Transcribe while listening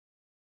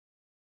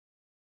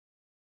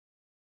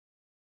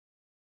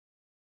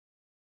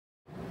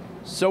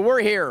So we're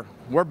here.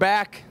 We're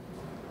back.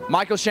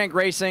 Michael Shank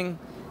Racing,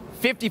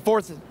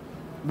 54th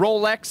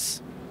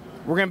Rolex.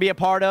 We're going to be a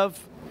part of.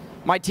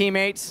 My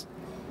teammates.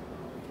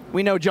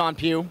 We know John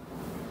Pugh,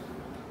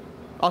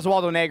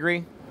 Oswaldo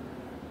Negri,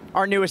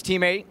 our newest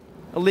teammate,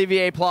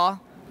 Olivier Pla.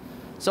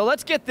 So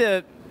let's get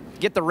the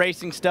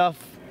racing stuff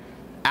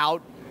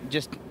out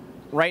just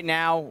right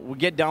now. We'll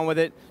get done with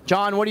it.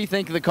 John, what do you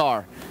think of the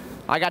car?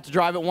 I got to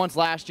drive it once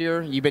last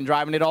year. You've been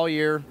driving it all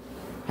year.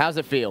 How's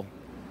it feel?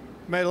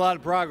 Made a lot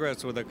of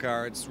progress with the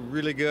car. It's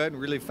really good,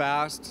 really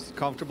fast, it's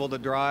comfortable to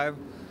drive.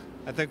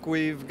 I think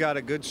we've got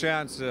a good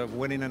chance of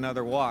winning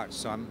another watch,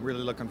 so I'm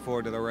really looking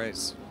forward to the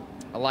race.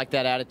 I like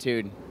that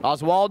attitude.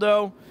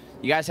 Oswaldo,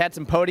 you guys had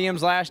some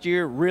podiums last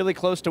year, really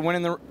close to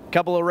winning the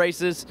couple of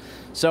races.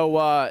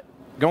 So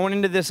going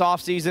into this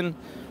offseason,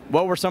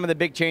 what were some of the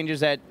big changes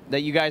that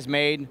you guys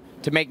made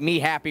to make me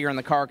happier in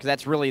the car? Because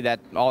that's really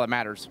all that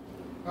matters.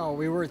 Oh,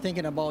 we were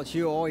thinking about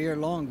you all year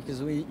long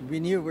because we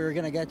knew we were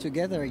going to get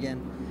together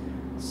again.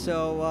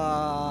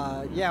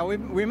 So, yeah,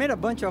 we made a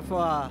bunch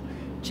of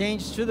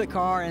changes to the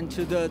car and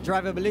to the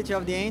drivability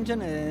of the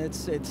engine.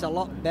 It's a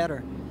lot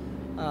better.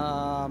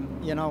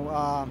 You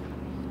know,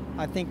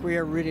 I think we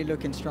are really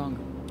looking strong.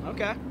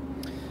 Okay.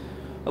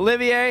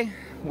 Olivier,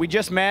 we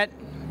just met.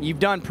 You've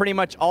done pretty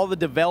much all the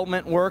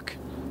development work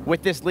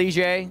with this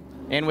Ligier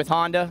and with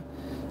Honda.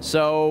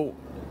 So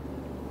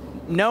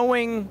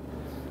knowing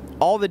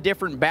all the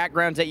different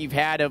backgrounds that you've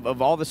had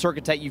of all the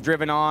circuits that you've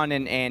driven on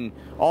and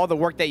all the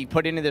work that you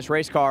put into this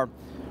race car,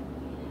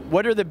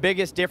 what are the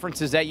biggest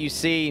differences that you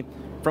see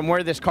from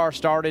where this car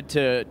started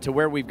to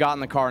where we've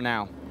gotten the car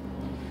now?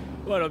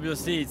 Well,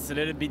 obviously it's a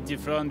little bit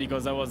different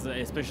because I was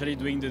especially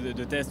doing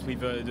the test with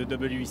the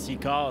WEC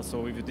car,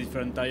 so with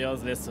different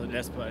tires, less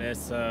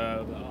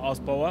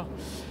horsepower.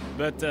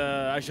 But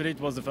actually it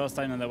was the first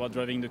time that I was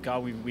driving the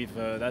car with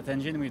that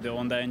engine, with the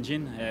Honda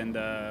engine,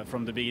 and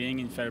from the beginning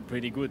it felt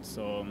pretty good.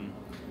 So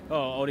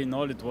all in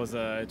all, it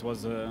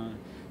was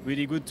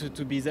really good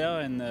to be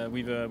there, and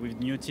with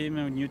new team,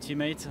 new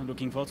teammates. I'm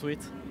looking forward to it.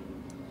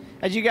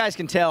 As you guys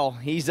can tell,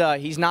 he's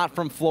not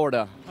from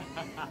Florida.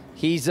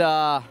 He's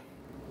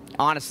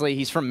honestly,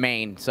 he's from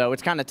Maine, so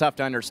it's kind of tough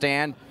to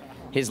understand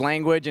his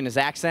language and his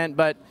accent,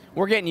 but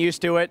we're getting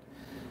used to it.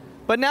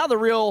 But now the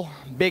real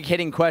big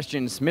hitting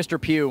questions. Mr.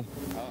 Pugh,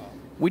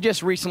 we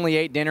just recently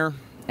ate dinner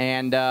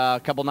and a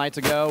couple nights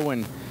ago,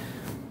 and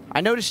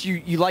I noticed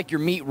you like your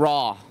meat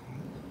raw,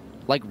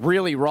 like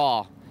really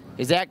raw.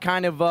 Is that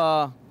kind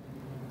of,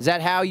 is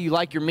that how you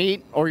like your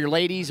meat, or your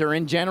ladies, or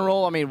in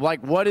general? I mean,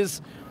 like what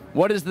is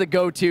the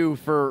go-to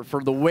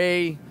for the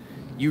way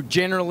you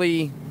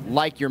generally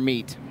like your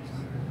meat?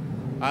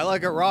 I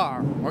like it raw.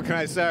 What can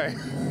I say?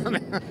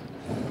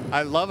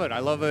 I love it. I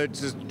love it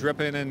just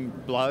dripping in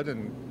blood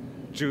and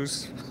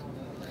juice.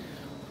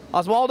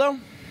 Oswaldo,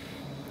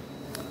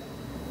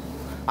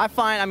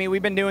 I mean,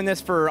 we've been doing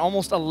this for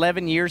almost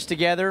 11 years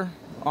together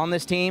on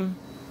this team.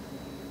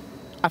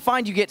 I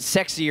find you get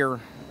sexier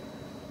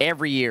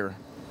every year.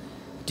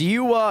 Do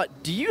you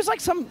use like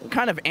some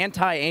kind of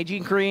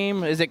anti-aging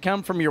cream? Does it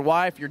come from your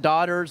wife, your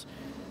daughters?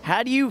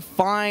 How do you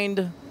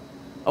find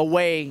a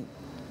way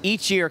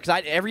each year?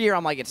 Because every year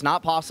I'm like, it's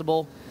not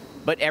possible,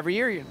 but every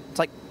year it's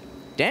like,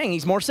 dang,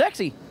 he's more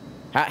sexy.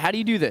 How do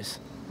you do this?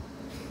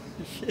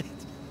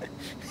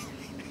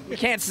 we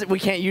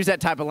can't use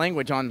that type of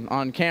language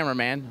on camera,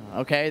 man.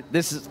 Okay,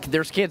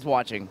 there's kids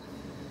watching.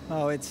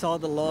 Oh, it's all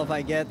the love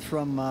I get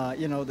from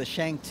you know, the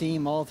Shank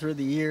team all through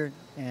the year,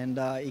 and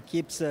it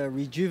keeps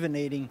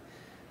rejuvenating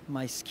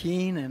my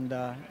skin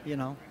and you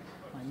know,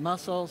 my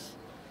muscles.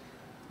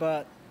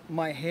 But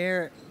my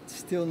hair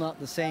still not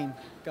the same.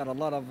 Got a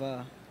lot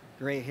of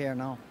gray hair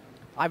now.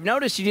 I've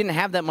noticed you didn't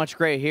have that much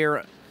gray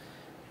hair,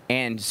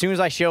 and as soon as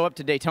I show up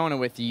to Daytona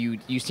with you,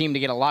 you seem to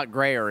get a lot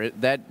grayer.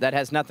 That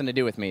has nothing to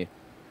do with me.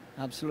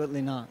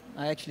 Absolutely not.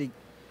 I actually.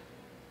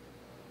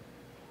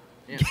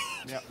 Yeah.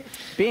 Yeah.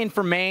 Being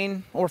from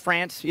Maine or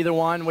France, either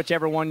one,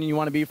 whichever one you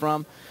want to be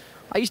from,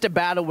 I used to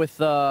battle with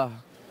a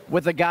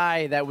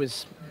guy that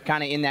was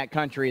kind of in that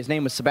country. His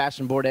name was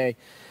Sebastian Bourdais.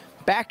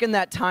 Back in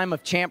that time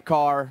of Champ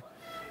Car,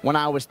 when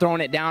I was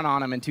throwing it down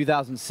on him in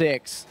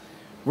 2006.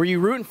 Were you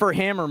rooting for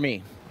him or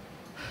me?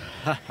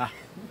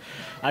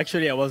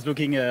 Actually, I was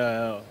looking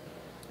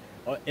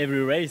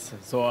every race,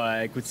 so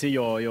I could see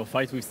your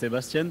fight with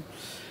Sebastian.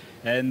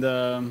 And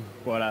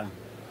voila,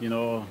 you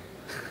know.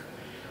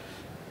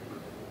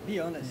 Be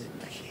honest.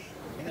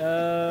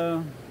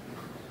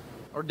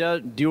 Or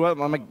do what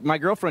my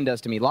girlfriend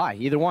does to me. Lie.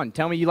 Either one.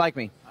 Tell me you like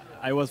me.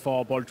 I was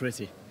for Paul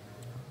Tracy.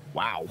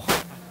 Wow.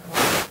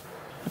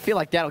 I feel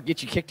like that'll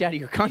get you kicked out of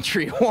your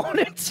country, won't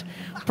it?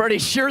 Pretty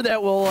sure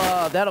that will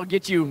that'll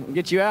get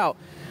you out.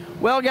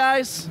 Well,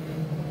 guys,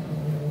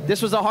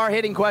 this was the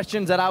hard-hitting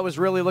questions that I was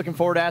really looking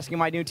forward to asking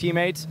my new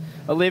teammates.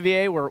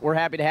 Olivier, we're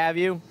happy to have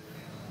you.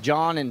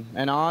 John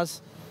and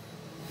Oz.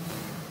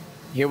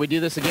 Here we do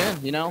this again.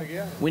 You know,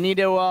 we need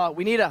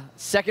a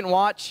second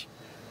watch.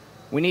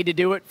 We need to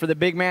do it for the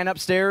big man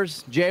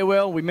upstairs, Jay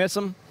Will. We miss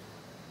him,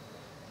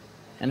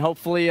 and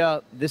hopefully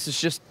this is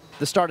just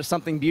the start of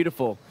something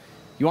beautiful.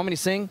 You want me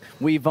to sing?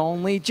 We've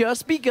only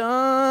just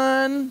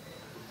begun.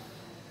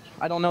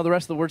 I don't know the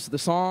rest of the words to the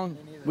song.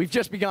 We've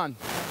just begun.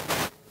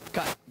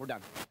 Cut. We're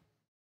done.